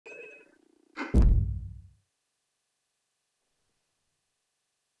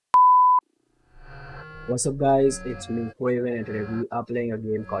What's up guys, it's me Craven and today we are playing a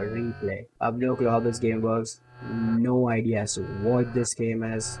game called Replay. I have no clue how this game works, no idea as to what this game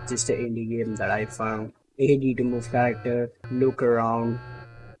is, just an indie game that I found. AD to move character, look around,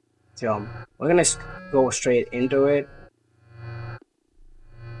 jump. We're gonna go straight into it.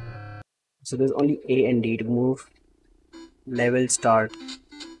 So there's only A and D to move. Level start.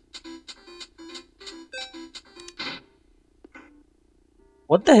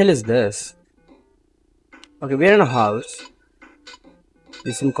 What the hell is this? Okay, we're in a house.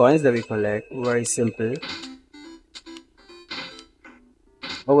 There's some coins that we collect, very simple.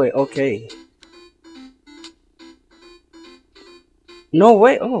 Oh wait, okay. No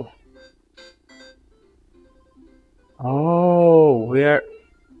way, oh. Oh, we're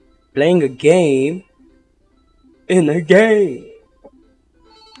playing a game in a game.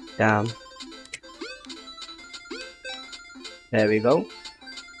 Damn. There we go.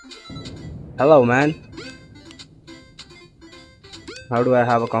 Hello, man. How do I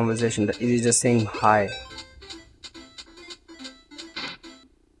have a conversation? Is he just saying hi?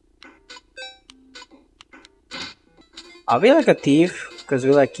 Are we like a thief? Because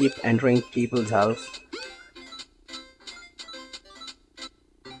we like keep entering people's house.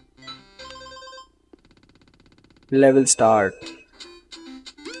 Level start.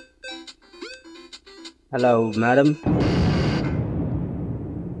 Hello, madam.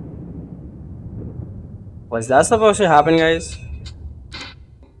 Was that supposed to happen, guys?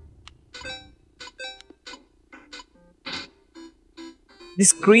 The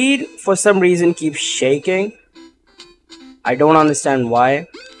screen, for some reason, keeps shaking. I don't understand why.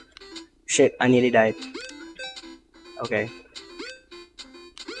 Shit, I nearly died. Okay.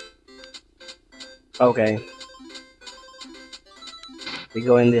 Okay. We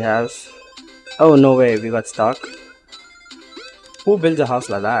go in the house. Oh, no way, we got stuck. Who builds a house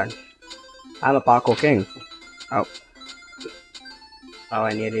like that? I'm a parkour king. Oh. Oh,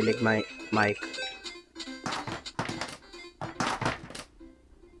 I nearly licked my mic.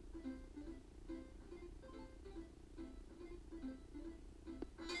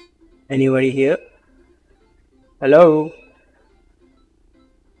 Anybody here? Hello?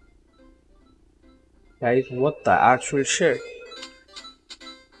 Guys, what the actual shit?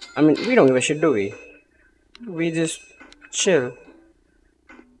 I mean, we don't give a shit, do we? We just chill.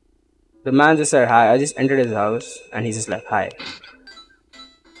 The man just said hi. I just entered his house and he's just like, hi.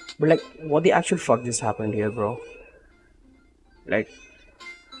 But like, what the actual fuck just happened here, bro? Like,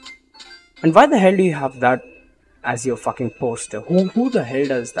 and why the hell do you have that as your fucking poster? Who the hell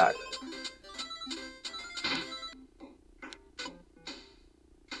does that?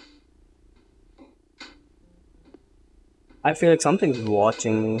 I feel like something's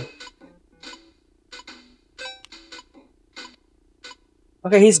watching me.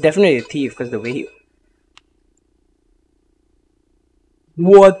 Okay, he's definitely a thief because the way he...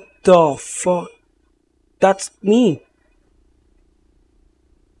 What the fuck? That's me.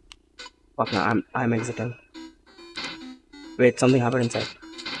 Fuck no, I'm exiting. Wait, something happened inside.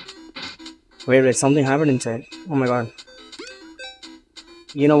 Wait, something happened inside. Oh my god.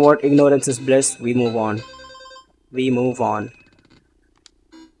 You know what? Ignorance is bliss. We move on. We move on.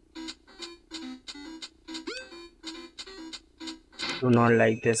 Do not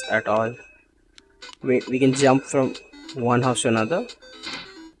like this at all. Wait, we can jump from one house to another?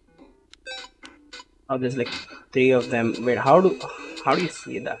 Oh, there's like 3 of them. Wait, how do you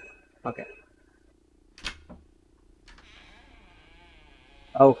see that? Okay.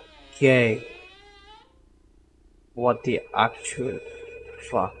 Okay. What the actual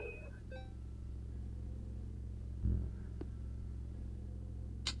fuck?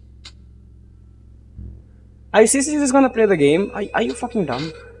 Are you seriously just gonna play the game? Are you fucking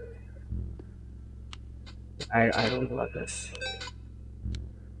dumb? I don't know about this.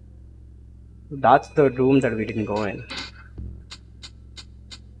 That's the room that we didn't go in.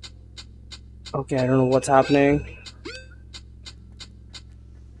 Okay, I don't know what's happening.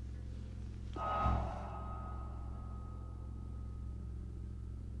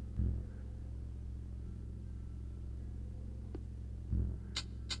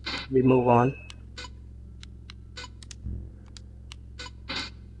 We move on.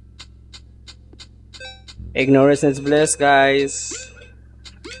 Ignorance is bliss, guys.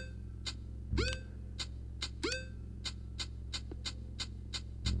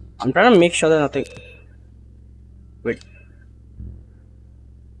 I'm trying to make sure that nothing... Wait.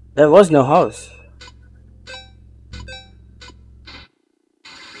 There was no house.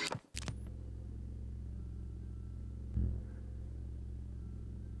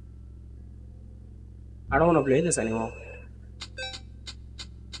 I don't want to play this anymore.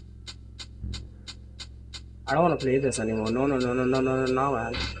 I don't want to play this anymore. No, no, no, no, no, no, no, no,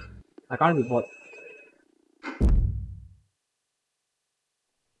 man. I can't be bothered.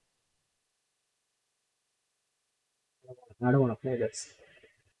 I don't want to play this.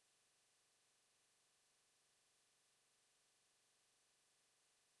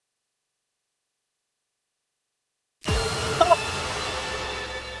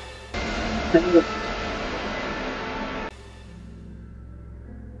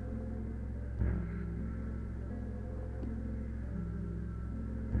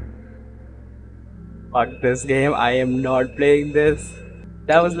 Fuck this game. I am not playing this.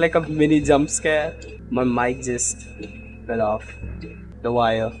 That was like a mini jump scare. My mic just fell off the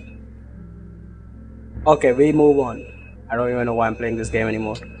wire. Okay, we move on. I don't even know why I'm playing this game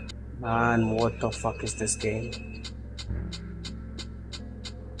anymore. Man, what the fuck is this game?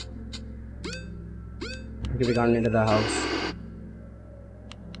 Okay, we gone into the house.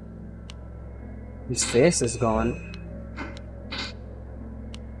 His face is gone.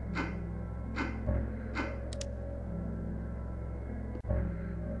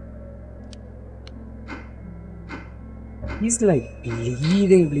 He's like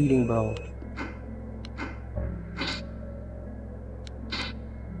bleeding, bro.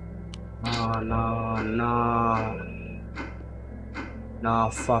 Nah, nah, nah. Nah,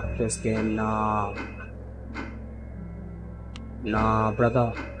 fuck this game, nah. Nah,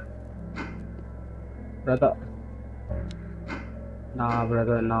 brother. Brother. Nah,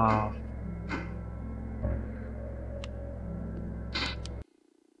 brother, nah.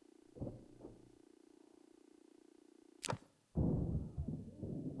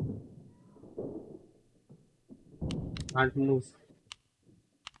 Can't move.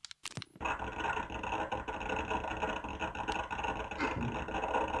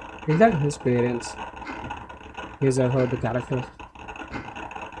 Is that his parents? His or her, the character?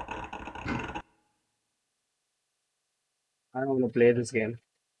 I don't want to play this game,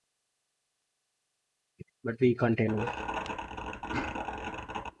 but we continue.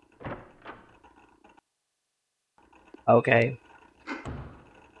 Okay.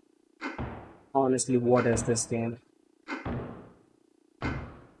 Honestly, what is this game?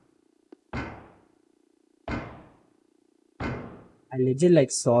 I legit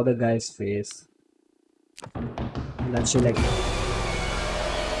like saw the guy's face. And that shit like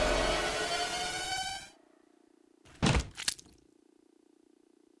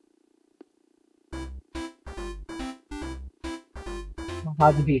my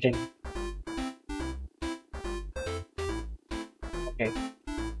heart's beating. Okay.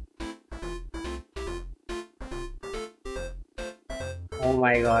 Oh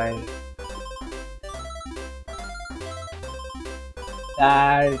my god.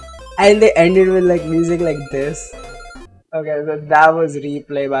 That and they ended with like music like this. Okay, so that was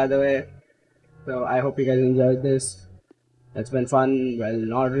replay by the way. So I hope you guys enjoyed this. It's been fun. Well,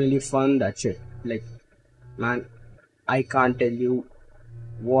 not really fun. That shit. Like, man, I can't tell you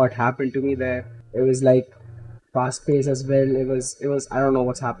what happened to me there. It was like fast paced as well. It was I don't know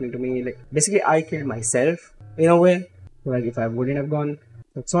what's happening to me. Like basically I killed myself in a way. Like if I wouldn't have gone.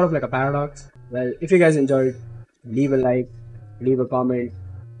 It's sort of like a paradox. Well, if you guys enjoyed, leave a like, leave a comment,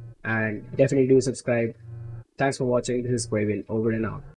 and definitely do subscribe. Thanks for watching. This is Quavin, over and out.